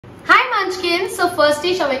munchkins. So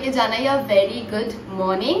firstly, সবাইকে জানাই a very good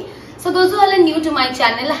morning. So those who are new to my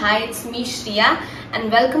channel, hi, it's me Shriya and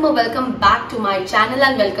welcome back to my channel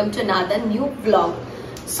and welcome to another new vlog.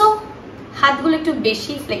 So হাতগুলো একটু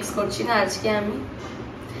বেশি flakes করছি না আজকে আমি,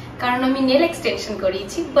 কারণ আমি নেল এক্সটেনশন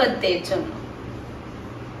করিয়েছি বার্থডে এর জন্য।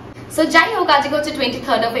 So যাই হোক, আজকে হচ্ছে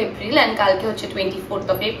 23rd of April and কালকে হচ্ছে 24th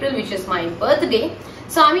of April which is my birthday.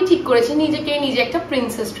 So আমি ঠিক করেছি নিজে একটা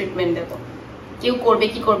প্রিন্সেস ট্রিটমেন্ট দেব। কেউ করবে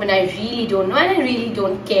কি করবে না, I really don't know and I really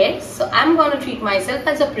don't care. So I'm gonna treat myself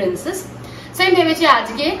as a princess. So আমি ভেবেছি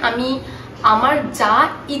আজকে আমি আমার যা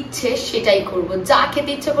ইচ্ছে সেটাই করব, যা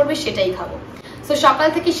খেতে ইচ্ছা করবে সেটাই খাবো। সো সকাল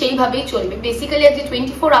থেকে সেইভাবেই চলবে। বেসিক্যালি আজকে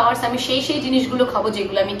 24 আওয়ার্স আমি সেই জিনিসগুলো খাবো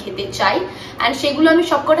যেগুলো আমি খেতে চাই, অ্যান্ড সেগুলো আমি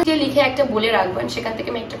সবকটা যে লিখে একটা বলে রাখবেন, সেখান থেকে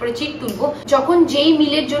আমি একটা করে চিট তুলবো। যখন যেই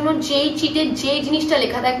মিলের জন্য যেই চিটের যেই জিনিসটা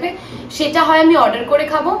লেখা থাকবে সেটা হয় আমি অর্ডার করে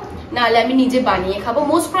খাবো, নাহলে আমি নিজে বানিয়ে খাবো।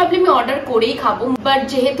 মোস্ট প্রবলি আমি অর্ডার করেই খাবো, বাট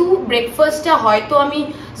যেহেতু ব্রেকফাস্টটা হয়তো আমি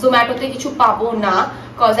জোম্যাটোতে কিছু পাবো না,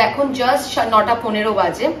 কজ এখন জাস্ট 9:15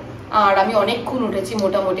 বাজে আর আমি অনেকক্ষণ উঠেছি,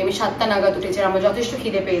 মোটামুটি আমি 7টা নাগাদ উঠেছি আর আমার যথেষ্ট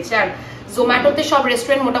খিদে পেয়েছে। আর জোম্যাটোতে সব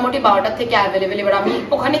রেস্টুরেন্ট মোটামুটি 12টা থেকে অ্যাভেলেবেল। এবার আমি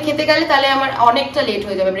ওখানে খেতে গেলে তাহলে আমার অনেকটা লেট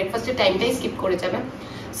হয়ে যাবে, ব্রেকফাস্টের টাইমটাই স্কিপ করে যাবে।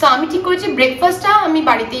 সো আমি ঠিক করেছি ব্রেকফাস্টটা আমি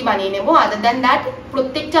বাড়িতেই বানিয়ে নেবো। আদার দ্যান দ্যাট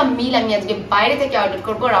প্রত্যেকটা মিল আমি আজকে বাইরে থেকে অর্ডার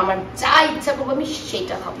করবো আর আমার যা ইচ্ছা করবো আমি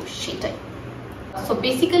সেটা খাবো, সেটাই। সো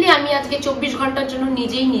বেসিক্যালি আমি আজকে 24 ঘন্টার জন্য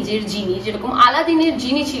নিজেই নিজের জিনি, যেরকম আলাদিনের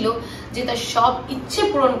জিনি ছিল যে তার সব ইচ্ছে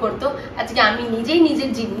পূরণ করতো, আজকে আমি নিজেই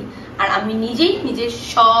নিজের জিনি আর আমি নিজেই নিজের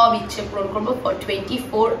সব ইচ্ছে পূরণ করবো ফর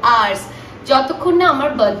 24 আওয়ার্স, যতক্ষণ না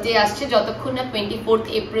আমার বার্থডে আসছে, যতক্ষণ না 24th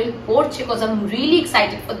April পড়ছে, because I am really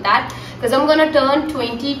excited for that, because I am gonna turn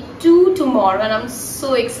 22 tomorrow and I'm so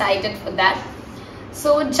excited for that.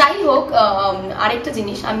 So যাই হোক, আরেকটা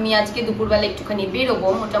জিনিস, আমি আজকে দুপুরবেলা একটুখানি বেরোবো,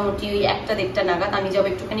 মোটামুটি ওই 1টা-1:30 নাগাদ আমি যাবো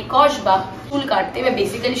একটুখানি কসবা চুল কাটতে। বা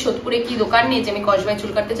বেসিক্যালি সোদপুরে কি দোকান নেই যে আমি কসবায়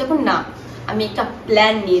চুল কাটতে যাবো, না, আমি একটা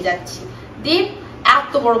প্ল্যান নিয়ে যাচ্ছি। দেব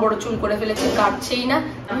এত বড় বড় চুল করে ফেলেছে, কাটছেই না।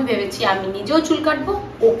 আমি ভেবেছি আমি নিজেও চুল কাটবো,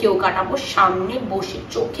 ওকেও কাটাবো, সামনে বসে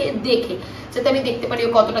চোখে দেখে, যাতে আমি দেখতে পারি ও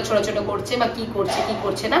কতটা ছোট ছোট করছে বা কি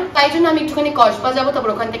করছে না। তাই জন্য আমি একটুখানি কসবা যাবো,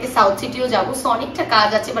 তারপর ওখান থেকে সাউথ সিটিও যাবো। সো অনেকটা কাজ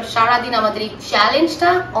আছে, বাট সারাদিন আমাদের এই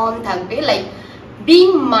চ্যালেঞ্জটা অন থাকবে, like being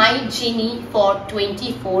my jenny for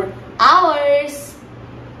 24 hours.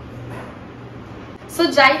 So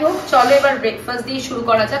যাই হোক, চলো এবার ব্রেকফাস্ট দিয়ে শুরু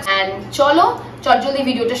করা যাক, এন্ড চলো চটজলদি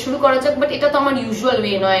ভিডিওটা শুরু করা যাক। বাট এটা তো আমার ইউজুয়াল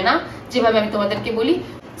ওয়ে নয় না, যেভাবে আমি তোমাদেরকে বলি।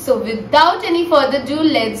 So without any further do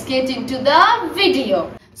let's get into the video.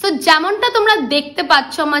 So যেমনটা তোমরা দেখতে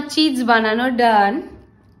পাচ্ছ আমার চিজ বানানো ডান।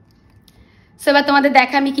 সো এবার তোমাদের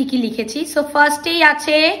দেখা আমি কি কি লিখেছি। সো ফার্স্টেই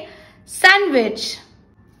আছে স্যান্ডউইচ,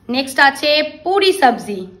 নেক্সট আছে পুরি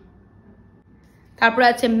সবজি, তারপর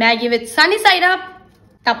আছে Maggi with Sunny side up,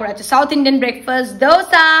 তারপর আছে south Indian breakfast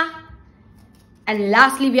dosa, and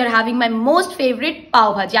lastly we are having my most favorite পাও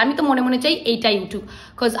ভাজি। আমি তো মনে মনে চাই এইটাই উঠুক,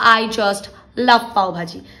 cause I just love পাও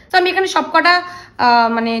ভাজি। তো আমি এখানে সবকটা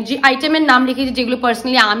মানে যে আইটেমের নাম লিখেছি যেগুলো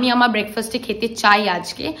পার্সোনালি আমি আমার ব্রেকফাস্টে খেতে চাই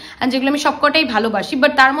আজকে, অ্যান্ড যেগুলো আমি সবকটাই ভালোবাসি,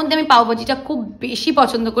 বাট তার মধ্যে আমি পাও ভাজিটা খুব বেশি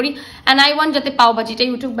পছন্দ করি, অ্যান্ড আই ওয়ান্ট যাতে পাও ভাজিটাই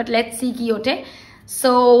উঠুক, বাট লেটস সি কি ওঠে।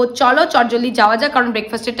 সো চলো চটজলদি যাওয়া যাক, কারণ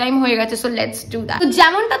ব্রেকফাস্টের টাইম হয়ে গেছে। So let's do that. তো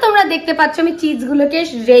যেমনটা তোমরা দেখতে পাচ্ছ আমি চিজগুলোকে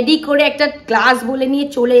রেডি করে একটা গ্লাস বলে নিয়ে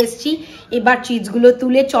চলে এসেছি। এবার চিজগুলো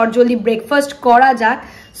তুলে চটজলদি ব্রেকফাস্ট করা যাক।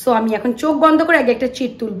 সো আমি এখন চোখ বন্ধ করে আগে একটা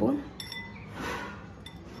চিট তুলবো,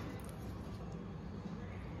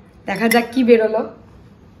 দেখা যাক কি বেরোলো।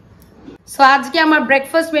 সো আজকে আমার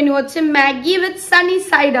ব্রেকফাস্ট মেনু হচ্ছে Maggi with Sunny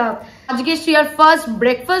side up. আজকে শ্রিয়ার ফার্স্ট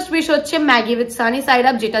ব্রেকফাস্ট উইশ হচ্ছে Maggi with Sunny side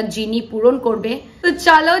up, যেটা জিনি পূরণ করবে। তো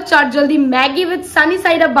চলো চটজলদি Maggi with Sunny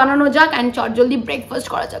side up বানানো যাক এন্ড চটজলদি ব্রেকফাস্ট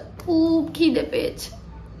করা যাক, খুব খিদে পেয়েছে।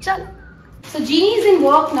 চলো। So jenny is in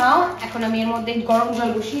work নাও। এখন আমি এর মধ্যে গরম জল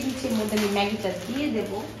বসিয়ে দিচ্ছি, এর মধ্যে আমি ম্যাগিটা দিয়ে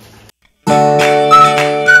দেবো।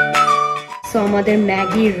 সো আমাদের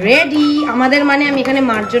ম্যাগি রেডি। আমাদের মানে আমি এখানে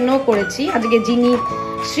মার জন্যও করেছি। আজকে জিনি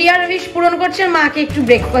শ্রিয়ার উইশ পূরণ করছে, মাকে একটু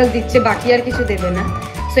ব্রেকফাস্ট দিচ্ছে, বাকি আর কিছু দেবে না।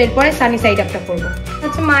 সো এরপরে সানি সাইড আপটা করবো।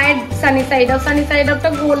 আচ্ছা, মায়ের সানি সাইড আপটা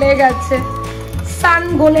গলে গেছে, সান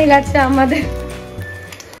গলে গেছে আমাদের।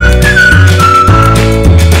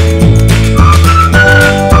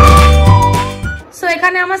 সো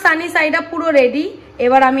এখানে আমার সানি সাইড আপ পুরো রেডি।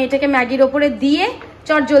 এবার আমি এটাকে ম্যাগির ওপরে দিয়ে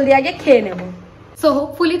চটজলদি আগে খেয়ে নেবো। So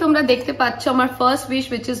hopefully তোমরা দেখতে পাচ্ছ আমার first wish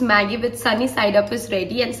which is Maggi with sunny side up is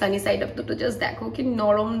ready, and sunny side up দুটো জাস্ট দেখো কি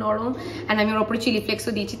নরম নরম, and আমি ওর উপরে চিলি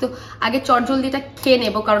ফ্লেক্সও দিয়েছি। তো আগে চটজলদিটা খেয়ে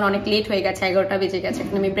নেবো, কারণ অনেক লেট হয়ে গেছে, 11টা বেজে গেছে।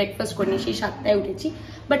 এখন আমি ব্রেকফাস্ট করিনি, সেই 7টায় উঠেছি।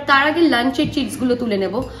 বাট তার আগে লাঞ্চের চিটসগুলো তুলে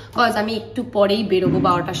নেবো, কজ আমি একটু পরেই বেরোবো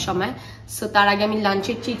 12টার সময়। সো তার আগে আমি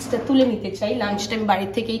লাঞ্চের চিটসটা তুলে নিতে চাই। লাঞ্চটা আমি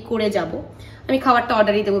বাড়ির থেকেই করে যাবো। আমি খাবারটা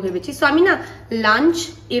অর্ডারই দেবো ভেবেছি। সো আমি না লাঞ্চ,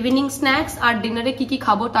 ইভিনিং স্ন্যাক্স আর ডিনারে কি কি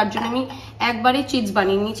খাবো তার জন্য আমি একবারে চিজ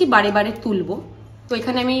বানিয়ে নিয়েছি, বারে বারে তুলবো। তো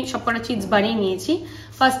এখানে আমি সবকটা চিজ বানিয়ে নিয়েছি।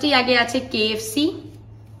 ফার্স্টেই আগে আছে KFC,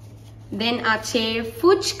 দেন আছে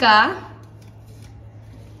ফুচকা,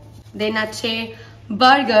 দেন আছে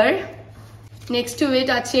বার্গার, নেক্সট টু ইট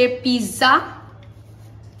আছে পিৎজা,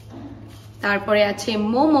 তারপরে আছে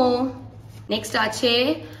মোমো, নেক্সট আছে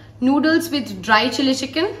noodles with dry chilli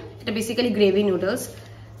chicken, এটা বেসিক্যালি গ্রেভি নুডলস,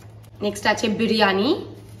 নেক্সট আছে বিরিয়ানি,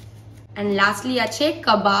 অ্যান্ড লাস্টলি আছে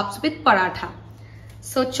কাবাবস উইথ পরাঠা।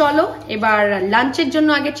 সো চলো এবার লাঞ্চের জন্য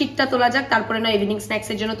আগে চিটটা তোলা যাক, তারপরে না ইভিনিং স্ন্যাক্স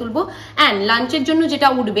এর জন্য তুলবো। অ্যান্ড লাঞ্চের জন্য যেটা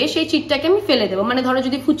উঠবে সেই চিটটাকে আমি ফেলে দেবো, মানে ধরো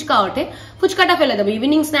যদি ফুচকা ওঠে ফুচকাটা ফেলে দেবো।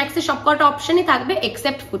 ইভিনিং স্ন্যাক্স এর সবকটা অপশনই থাকবে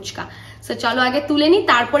এক্সেপ্ট ফুচকা। সো চলো আগে তুলে নি,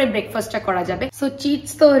 তারপরে ব্রেকফাস্টটা করা যাবে। সো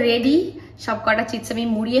চিটস তো রেডি, সবকটা চিটস আমি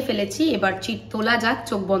মুড়িয়ে ফেলেছি। এবার চিট তোলা যাক,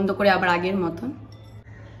 চোখ বন্ধ করে আবার আগের মতন।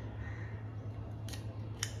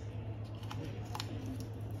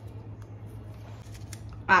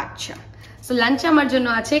 আচ্ছা, সো লাঞ্চে আমার জন্য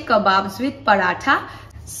আছে kebabs with paratha.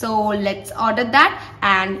 So let's order that,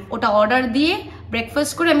 and ওটা অর্ডার দিয়ে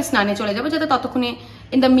ব্রেকফাস্ট করে আমি স্নানে চলে যাবো, যাতে ততক্ষণে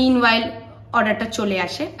ইন দ্য মিন ওয়াইল অর্ডারটা চলে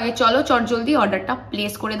আসে। আগে চলো চট জলদি অর্ডারটা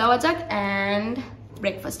প্লেস করে দেওয়া যাক অ্যান্ড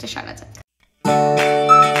ব্রেকফাস্টে সারা যাক।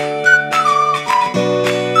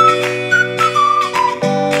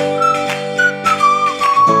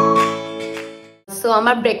 সো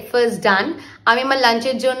আমার ব্রেকফাস্ট ডান। আমি আমার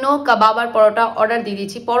লাঞ্চের জন্য কাবাব আর পরোটা অর্ডার দিয়ে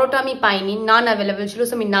দিয়েছি। পরোটা আমি পাইনি, নান অ্যাভেলেবেল ছিল,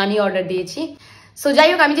 সো আমি নানই অর্ডার দিয়েছি। সো যাই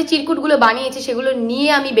হোক, আমি যে চিরকুটগুলো বানিয়েছি সেগুলো নিয়ে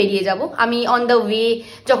আমি বেরিয়ে যাব। আমি অন দ্য ওয়ে,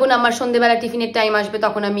 যখন আমার সন্ধ্যেবেলা টিফিনের টাইম আসবে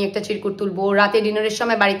তখন আমি একটা চিরকুট তুলবো, রাতে ডিনারের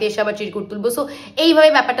সময় বাড়িতে এসে আবার চিরকুট তুলবো। সো এইভাবে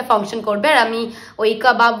ব্যাপারটা ফাংশন করবে। আর আমি ওই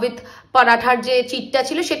কাবাব উইথ পরাঠার যে চিটটা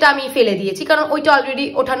ছিল সেটা আমি ফেলে দিয়েছি, কারণ ওইটা অলরেডি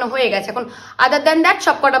ওঠানো হয়ে গেছে। এখন আদার দ্যান দ্যাট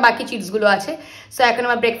সব কটা বাকি চিটসগুলো আছে। সো এখন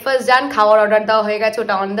আমার ব্রেকফাস্ট ডান, খাওয়ার অর্ডার দেওয়া হয়ে গেছে,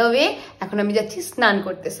 ওটা অন দ্য ওয়ে। এখন আমি যাচ্ছি স্নান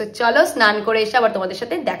করতে। সো চলো স্নান করে এসে আবার তোমাদের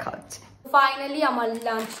সাথে দেখা হচ্ছে। ফাইনালি আমার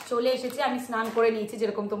লাঞ্চ চলে এসেছে। আমি স্নান করে নিয়েছি,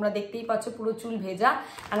 যেরকম তোমরা দেখতেই পাচ্ছ পুরো চুল ভেজা,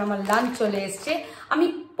 আর আমার লাঞ্চ চলে এসছে। আমি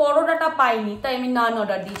পরোটাটা পাইনি, তাই আমি নান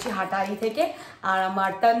অর্ডার দিয়েছি হাটারি থেকে। আর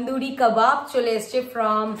আমার তন্দুরি কাবাব চলে এসছে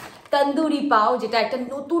ফ্রম তন্দুরি পাও, যেটা একটা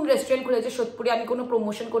নতুন রেস্টুরেন্ট খুলেছে সোদপুরে। আমি কোনো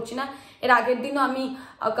প্রমোশন করছি না, এর আগের দিনও আমি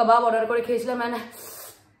কাবাব অর্ডার করে খেয়েছিলাম, মানে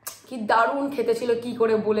কি দারুণ খেতে ছিল, কি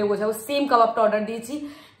করে বলে বোঝাবো। সেম কাবাবটা অর্ডার দিয়েছি,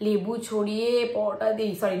 লেবু ছড়িয়ে পরোটা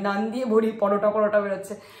দিয়ে, সরি নান দিয়ে ভরি, পরোটা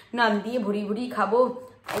বেরোচ্ছে, নান দিয়ে ভরি ভরি খাবো।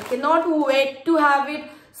 I can not wait to have it.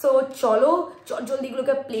 So চলো জলদি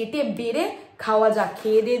এগুলোকে প্লেটে বেড়ে খাওয়া যাক।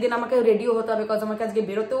 খেয়ে দিয়ে দেন আমাকে রেডিও হতে হবে, বিকজ আমাকে আজকে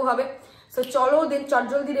বেরোতেও হবে। সো চলো দেন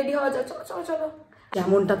জলদি রেডি হওয়া যাক। চলো চলো চলো।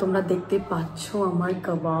 যেমনটা তোমরা দেখতে পাচ্ছ আমার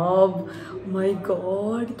কাবাব, মাই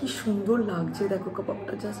গড কি সুন্দর লাগছে। দেখো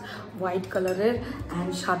কাবাবটা জাস্ট হোয়াইট কালারের,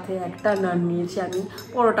 অ্যান্ড সাথে একটা নান নিয়েছি আমি।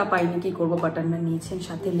 পরোটা পাইনি, কি করবো, বাটার নান নিয়েছি,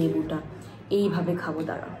 সাথে লেবুটা। এইভাবে খাবো,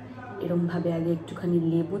 দাঁড়া এরমভাবে আগে একটুখানি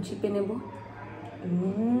লেবু চিপে নেব।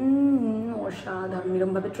 অসাধারণ,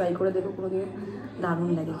 এরমভাবে ট্রাই করে দেবো কোনোদিন, দারুণ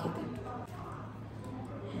লাগে খেতে।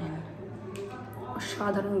 হ্যাঁ,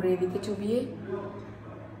 অসাধারণ গ্রেভিতে চুবিয়ে।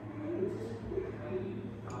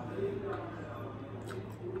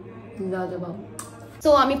 তো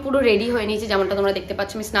আমি পুরো রেডি হয়ে নিয়েছি, যেমনটা তোমরা দেখতে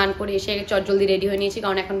পাচ্ছ। আমি স্নান করে এসে চটজলদি রেডি হয়ে নিয়েছি,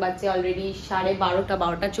 কারণ এখন বাজছে অলরেডি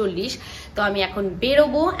 12:40 তো আমি এখন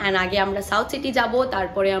বেরোবো। অ্যান্ড আগে আমরা সাউথ সিটি যাব,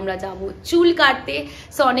 তারপরে আমরা যাব চুল কাটতে।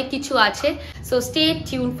 সো অনেক কিছু আছে, so stay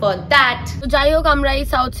tune for that. তো যাই হোক, আমরা এই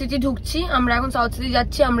সাউথ সিটি ঢুকছি, আমরা এখন সাউথ সিটি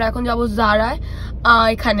যাচ্ছি। আমরা এখন যাবো জারায়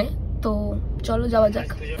এখানে, তো চলো যাওয়া যাক।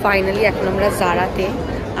 ফাইনালি এখন আমরা জারাতে,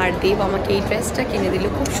 আর দেব আমাকে এই ড্রেসটা কিনে দিল,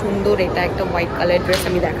 খুব সুন্দর। এটা একটা হোয়াইট কালার ড্রেস,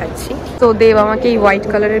 আমি দেখাচ্ছি। তো দেব আমাকে এই হোয়াইট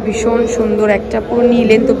কালারের ভীষণ সুন্দর একটা পুরো নি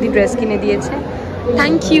লেন্থ অব্দি ড্রেস কিনে দিয়েছে।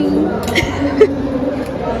 Thank you.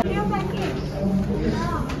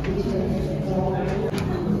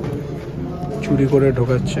 চুরি করে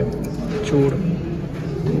ঢোকাচ্ছে চোর,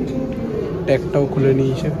 ট্যাগটাও খুলে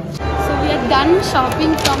নিয়েছে। So we are done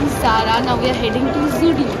shopping from Zara. Now we are heading to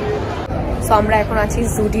Zudio. So আমরা এখন আছি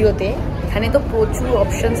জুডিওতে। এখানে তো প্রচুর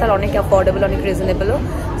অপশনস আর অনেক অ্যাফোর্ডেবল, অনেক রিজনেবলও।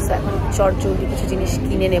 সো এখন চট জলদি কিছু জিনিস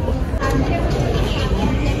কিনে নেব।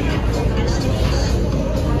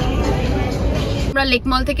 আমরা লেক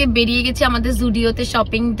মল থেকে বেরিয়ে গেছি, আমাদের জুডিওতে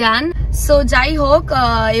শপিং ডান। সো যাই হোক,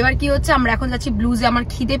 এবার কি হচ্ছে, আমরা এখন যাচ্ছি ব্লুজে। আমার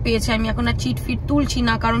খিদে পেয়েছে, আমি এখন আর চিট ফিট তুলছি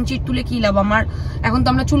না, কারণ চিট তুলে কি লাভ আমার। এখন তো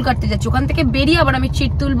আমরা চুল কাটতে যাচ্ছি, ওখান থেকে বেরিয়ে আবার আমি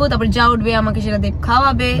চিট তুলবো, তারপর যা উঠবে আমাকে সেটা দেব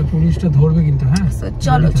খাওয়াবে, পুলিশটা ধরবে কিন্তু। হ্যাঁ,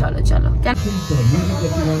 চলো চলো চলো।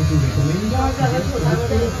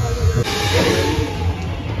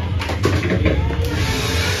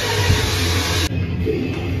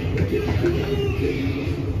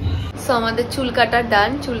 সো আমাদের চুল কাটার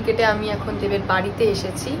ডান। চুল কেটে আমি এখন দেবের বাড়িতে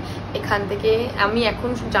এসেছি। এখান থেকে আমি এখন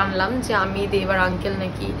জানলাম যে আমি দেব আর আঙ্কেল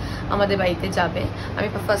নাকি আমাদের বাড়িতে যাবে। আমি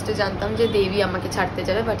ফার্স্টে জানতাম যে দেবী আমাকে ছাড়তে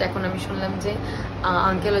যাবে, বাট এখন আমি শুনলাম যে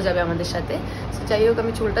আঙ্কেলও যাবে আমাদের সাথে। সো যাই হোক,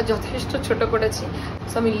 আমি চুলটা যথেষ্ট ছোট করেছি,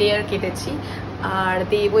 সো আমি লেয়ার কেটেছি। আর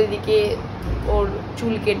দেব ওইদিকে ওর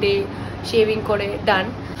চুল কেটে শেভিং করে ডান।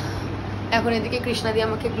 এখন এদিকে কৃষ্ণা দিয়ে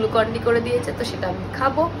আমাকে গ্লুকন্ডি করে দিয়েছে, তো সেটা আমি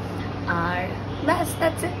খাবো। আর ব্যাস,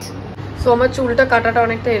 দ্যাটস ইট। সো আমার চুলটা কাটাটা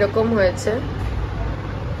অনেকটা এরকম হয়েছে,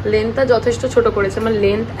 লেন্থটা যথেষ্ট ছোট করেছে। আমার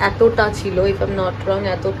লেন্থ এতটা ছিল, if I am not wrong,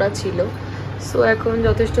 এতটা ছিল। সো এখন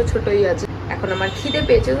যথেষ্ট ছোটই আছে। এখন আমার খিদে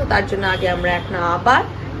পেয়েছে, তো তার জন্য আগে আমরা এখন আবার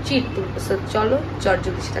চিট তুলবো। সো চলো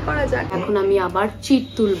চটজলদি সেটা করা যাক। এখন আমি আবার চিট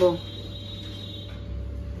তুলবো।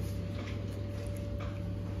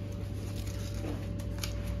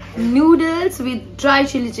 Noodles with dry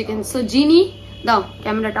chilli chicken. So জিনি দাও,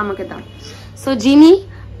 ক্যামেরাটা আমাকে দাও। So jenny,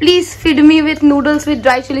 please feed me with noodles with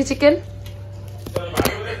dry chilli chicken.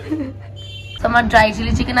 আমার ড্রাই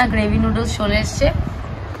চিলি চিকেন আর গ্রেভি নুডলস চলে এসছে।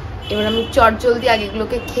 এবার আমি চটজলদি আগে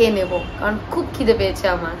এগুলোকে খেয়ে নেবো, কারণ খুব খিদে পেয়েছে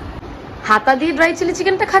আমার। হাতা দিয়ে ড্রাই চিলি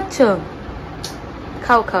চিকেনটা খাচ্ছ?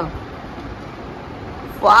 খাও খাও।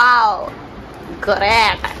 Wow,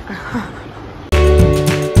 correct.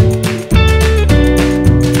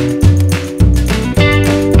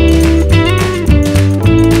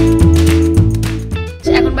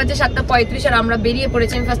 এখন বাজে 7:35 আর আমরা বেরিয়ে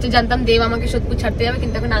পড়েছি। আমি ফার্স্টে জানতাম দেব আমাকে সোদপুর ছাড়তে যাবে,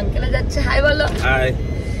 কিন্তু এখন আঙ্কেলে যাচ্ছে। হাই বলো। হাই।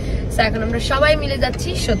 সো এখন আমরা সবাই মিলে যাচ্ছি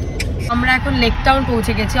সোদপুর। আমরা এখন লেক টাউন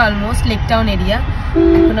পৌঁছে গেছি, অলমোস্ট লেক টাউন এরিয়া।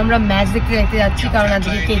 এখন আমরা ম্যাচ দেখতে দেখতে যাচ্ছি, কারণ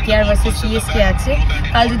আজকে KKR ভার্সেস CSK আছে।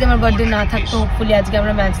 কাল যদি আমার বার্থডে না থাকতো, হোপফুলি আজকে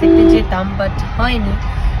আমরা ম্যাচ দেখতে যেতাম, বাট হয়নি।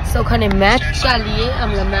 সো ওখানে ম্যাচ চালিয়ে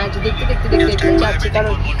আমরা ম্যাচ দেখতে দেখতে দেখতে যাচ্ছি,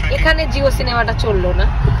 কারণ এখানে জিও সিনেমাটা চললো না।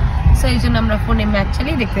 সো এই জন্য আমরা ফোনে ম্যাচ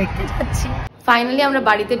চালিয়ে দেখতে দেখতে যাচ্ছি। ফাইনালি আমরা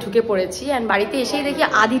বাড়িতে ঢুকে পড়েছি। অ্যান্ড বাড়িতে এসেই দেখি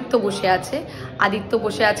আদিত্য বসে আছে। আদিত্য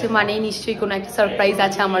বসে আছে মানেই নিশ্চয়ই কোনো একটা সারপ্রাইজ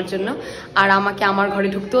আছে আমার জন্য। আর আমাকে আমার ঘরে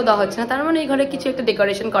ঢুকতেও দেওয়া হচ্ছে না, তার মানে এই ঘরে কিছু একটা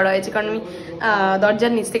ডেকোরেশন করা হয়েছে, কারণ আমি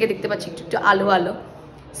দরজার নিচ থেকে দেখতে পাচ্ছি একটু একটু আলো আলো।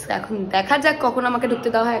 এখন দেখা যাক কখন আমাকে ঢুকতে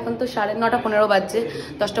দেওয়া হয়। এখন তো 9:15 বাজছে,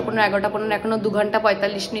 10:15, 11:15, এখনো 2 ঘন্টা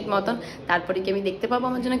 45 মিনিট মতন। তারপরে কি আমি দেখতে পাবো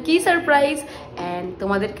আমার জন্য কি সারপ্রাইজ, অ্যান্ড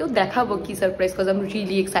তোমাদেরকেও দেখাবো কি surprise, cause I am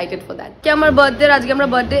really excited for that. কি আমার বার্থডে, আজকে আমরা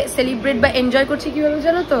বার্থডে সেলিব্রেট বা এনজয় করছি কিভাবে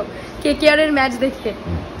জানো তো? KKR এর ম্যাচ দেখে,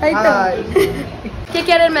 তাই তো?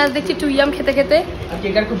 KKR এর ম্যাচ দেখছি টুইয়াম খেতে খেতে,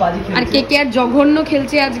 আর KKR জঘন্য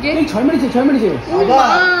খেলছে আজকে। 6 মিনিটে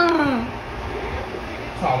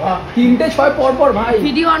 3-6 পর পর ভাই,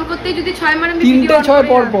 ভিডিও অন করতে যদি 6 মারে, 3-6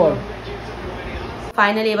 পর পর।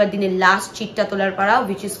 ফাইনালি এবার দিনের লাস্ট চিটটা তোলার পাড়া,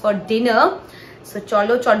 which is for dinner. So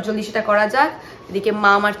চলো চটজলদি সেটা করা যাক। এদিকে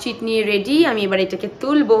মা আমার চিট নিয়ে রেডি, আমি এবার এটাকে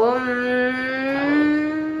তুলবো।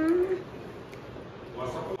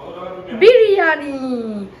 বিরিয়ানি।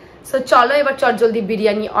 সো চলো এবার চটজলদি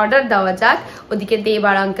বিরিয়ানি অর্ডার দেওয়া যাক। ওদিকে দেব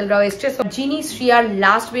আর আঙ্কেলরাও এসছে। So jenny শ্রিয়ার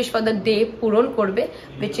last wish for the day পূরণ করবে,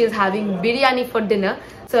 which is having biryani for dinner.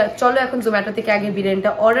 So চলো এখন জোম্যাটো থেকে আগে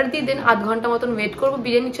বিরিয়ানিটা অর্ডার দিয়ে দেন, 8 ঘন্টা মতন ওয়েট করবো।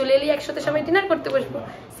 বিরিয়ানি চলে এলেই একসাথে সবাই ডিনার করতে বসবো।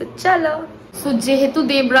 সো চলো। সো যেহেতু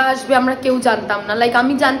দেবরা আসবে আমরা কেউ জানতাম না, লাইক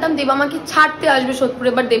আমি জানতাম দেব আমাকে ছাড়তে আসবে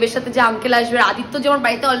সোদপুরে, বাট দেবের সাথে যে আঙ্কেল আসবে, আদিত্য যে আমার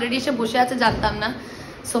বাড়িতে অলরেডি এসে বসে আছে জানতাম না।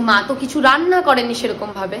 সো মা তো কিছু রান্না করেনি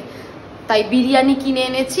সেরকম ভাবে, তাই বিরিয়ানি কিনে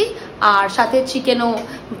এনেছি। আর সাথে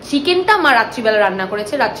চিকেনটা মা রাত্রিবেলা রান্না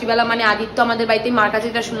করেছে। রাত্রিবেলা মানে আদিত্য আমাদের বাড়িতে, মার কাছে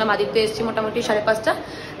যেটা শুনলাম আদিত্য এসছে মোটামুটি 5:30,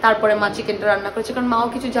 তারপরে মা চিকেনটা রান্না করেছে, কারণ মাও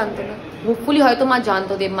কিছু জানতো না। হোপফুলি হয়তো মা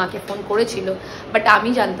জানতো, দেব মাকে ফোন করেছিল, বাট আমি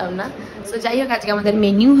জানতাম না। সো যাই হোক, আজকে আমাদের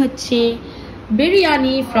মেনু হচ্ছে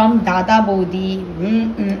বিরিয়ানি ফ্রম দাদা বৌদি,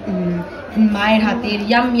 মায়ের হাতের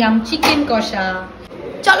ইয়াম ইয়াম চিকেন কষা।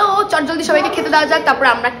 চলো চটজলদি সবাইকে খেতে দেওয়া যাক, তারপর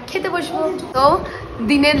আমরা খেতে বসবো। তো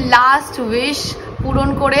দিনের লাস্ট উইশ পূরণ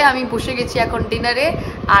করে আমি বসে গেছি এখন ডিনারে।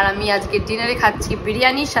 আর আমি আজকে ডিনারে খাচ্ছি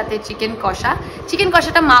বিরিয়ানির সাথে চিকেন কষা। চিকেন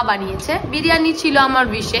কষাটা মা বানিয়েছে, বিরিয়ানি ছিল আমার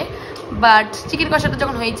উইশে, বাট চিকেন কষাটা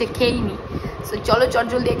যখন হয়েছে খেয়েইনি। সো চলো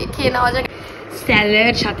চটজলদি আগে খেয়ে নেওয়া যাক।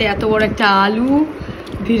 স্যালাড, সাথে এত বড় একটা আলু,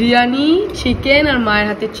 বিরিয়ানি, চিকেন আর মায়ের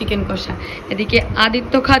হাতের চিকেন কষা। এদিকে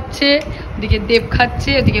আদিত্য খাচ্ছে, ওদিকে দেব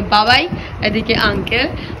খাচ্ছে, ওদিকে বাবাই, এদিকে আঙ্কেল।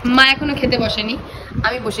 মা এখনো খেতে বসেনি,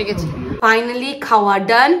 আমি বসে গেছি। ফাইনালি খাওয়া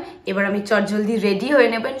ডান। এবার আমি চটজলদি রেডি হয়ে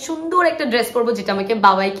নেবেন, সুন্দর একটা ড্রেস পরবো যেটা আমাকে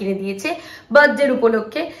বাবাই কিনে দিয়েছে বার্থডের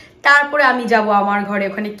উপলক্ষে। তারপরে আমি যাব আমার ঘরে,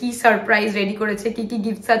 ওখানে কি সারপ্রাইজ রেডি করেছে, কি কি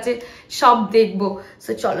গিফটস আছে সব দেখবো।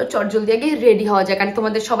 সো চলো চটজলদি আগে রেডি হওয়া যায়, কারণ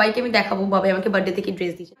তোমাদের সবাইকে আমি দেখাবো বাবাই আমাকে বার্থডে থেকে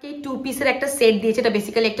ড্রেস দিয়েছে। এই 2 পিসের একটা সেট দিয়েছে, এটা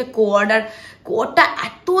বেসিক্যালি একটা কোয়ার্ড, আর কোয়ার্ডটা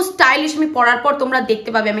এত স্টাইলিশ, আমি পরার পর তোমরা দেখতে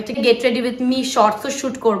পাবে। আমি একটা get ready with me শর্টসও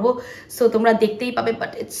shoot করবো, সো তোমরা দেখতেই পাবে।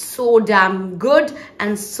 But it's so dam good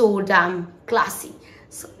and so dam classy.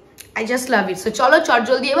 I just love it. So চলো চট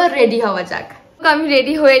জলদি এবার রেডি হওয়া যাক। আমি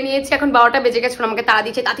রেডি হয়ে নিয়েছি, এখন 12টা বেজে গেছে, আমাকে তাড়া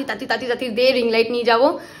দিচ্ছে তাতি তাতি তাতি তাতি দিয়ে রিং লাইট নিয়ে যাবো।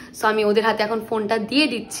 সো আমি ওদের হাতে এখন ফোনটা দিয়ে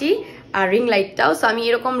দিচ্ছি আর রিং লাইটটাও। সো আমি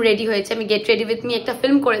এরকম রেডি হয়েছি, আমি গেট রেডি উইথ মি একটা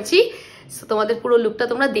ফিল্ম করেছি। সো তোমাদের পুরো লুকটা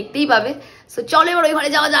তোমরা দেখতেই পাবে। সো চলো এবার ওই ঘরে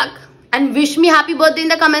যাওয়া যাক। And wish me happy birthday in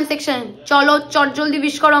the comment section. চলো চট জলদি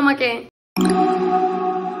উইশ করো আমাকে।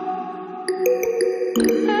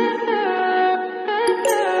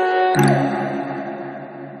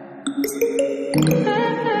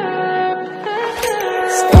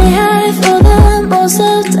 Stay high for the most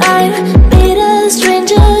of time. Meet a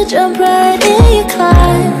stranger, jump right in your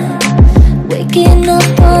climb. Waking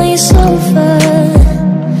up on your sofa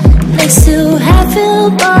next to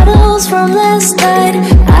half-filled bottles from last night.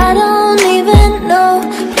 I don't even know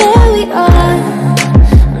where we are.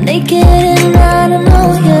 I'm naked and I don't know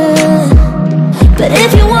yet. But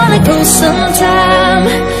if you wanna go sometime,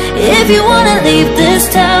 if you wanna leave this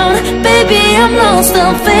town, baby, I'm lost,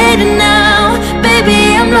 I'm fading now. Baby,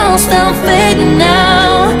 I'm lost, I'm fading now.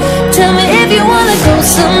 Tell me if you wanna go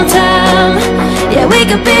sometime. Yeah, we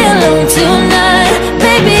could be alone tonight.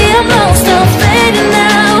 Baby, I'm lost, I'm fading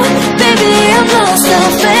now. Baby, I'm lost,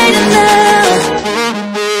 I'm fading now.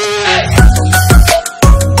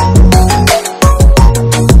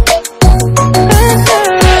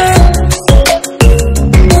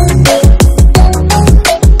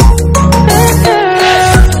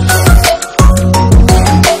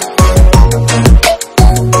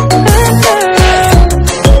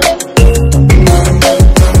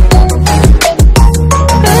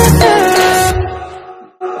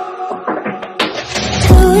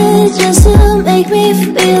 Just to make me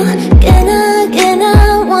feel again I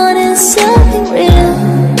wanted something real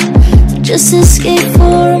to just escape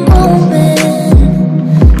for a moment,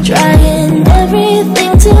 trying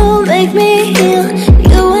everything to make me heal.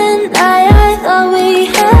 You and I thought we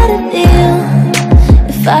had a deal.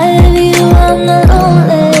 If I have you, I'm not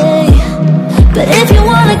lonely. But if you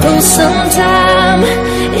wanna go sometime,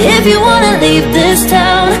 if you wanna leave this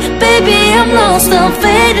town, baby, I'm lost, I'm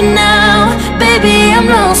fading now. Baby, I'm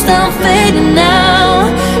lost, I'm fading now.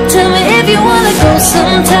 Tell me if you wanna go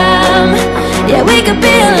sometime. Yeah, we could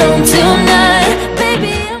be alone tonight.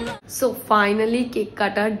 Baby, I'm so finally cake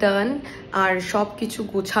কাটা ডান আর সব কিছু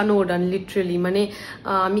গোছানো ডান literally. মানে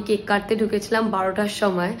আমি cake কাটতে ঢুকেছিলাম 12টার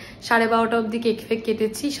সময়, 12:30 অবধি কেক ফেক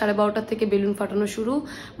কেটেছি, 12:30 থেকে বেলুন ফাটানো শুরু।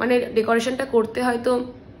 মানে ডেকোরেশনটা করতে হয়তো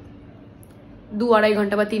 2-2.5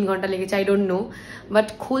 ঘন্টা বা 3 ঘন্টা লেগেছে, আই ডোন্ট নো। বাট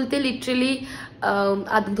খুলতে লিটারেলি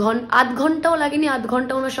আধ ঘন্টাও লাগেনি, আধ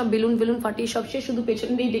ঘন্টা ওনার সব বেলুন বেলুন ফাটিয়ে সব শেষ। শুধু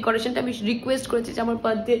পেছনের এই ডেকোরেশনটা আমি রিকোয়েস্ট করেছি যে আমার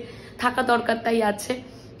বার্থডে থাকা দরকার, তাই আছে।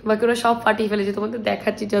 বাকি ওরা সব ফাটিয়ে ফেলেছে, তোমাদের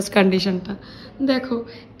দেখাচ্ছি জাস্ট কন্ডিশনটা দেখো।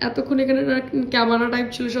 এতক্ষণ এখানে ক্যামেরা টাইপ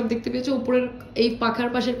ছিল, সব দেখতে পেয়েছে। উপরের এই পাখার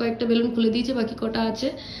পাশের কয়েকটা বেলুন খুলে দিয়েছে, বাকি কটা আছে,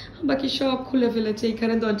 বাকি সব খুলে ফেলেছে।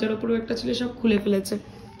 এখানে দরজার উপরেও একটা ছিল, সব খুলে ফেলেছে।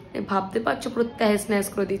 ভাবতে পারছো পুরো তহস নহস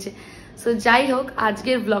করে দিয়েছে। সো যাই হোক,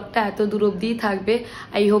 আজকের ব্লগটা এত দূর অবধিই থাকবে।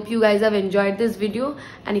 I hope you guys have enjoyed this video,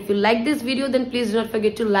 and if you like this video then please do not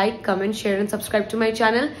forget to like, comment, share and subscribe to my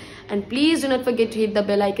channel, and please do not forget to hit the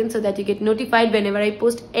bell icon so that you get notified whenever I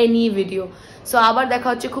post any video. So আবার দেখা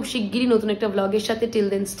হচ্ছে খুব শিগগিরই নতুন একটা ব্লগের সাথে। till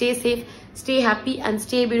then stay safe, stay happy and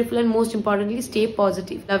stay beautiful, and most importantly stay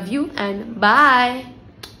positive. Love you and bye.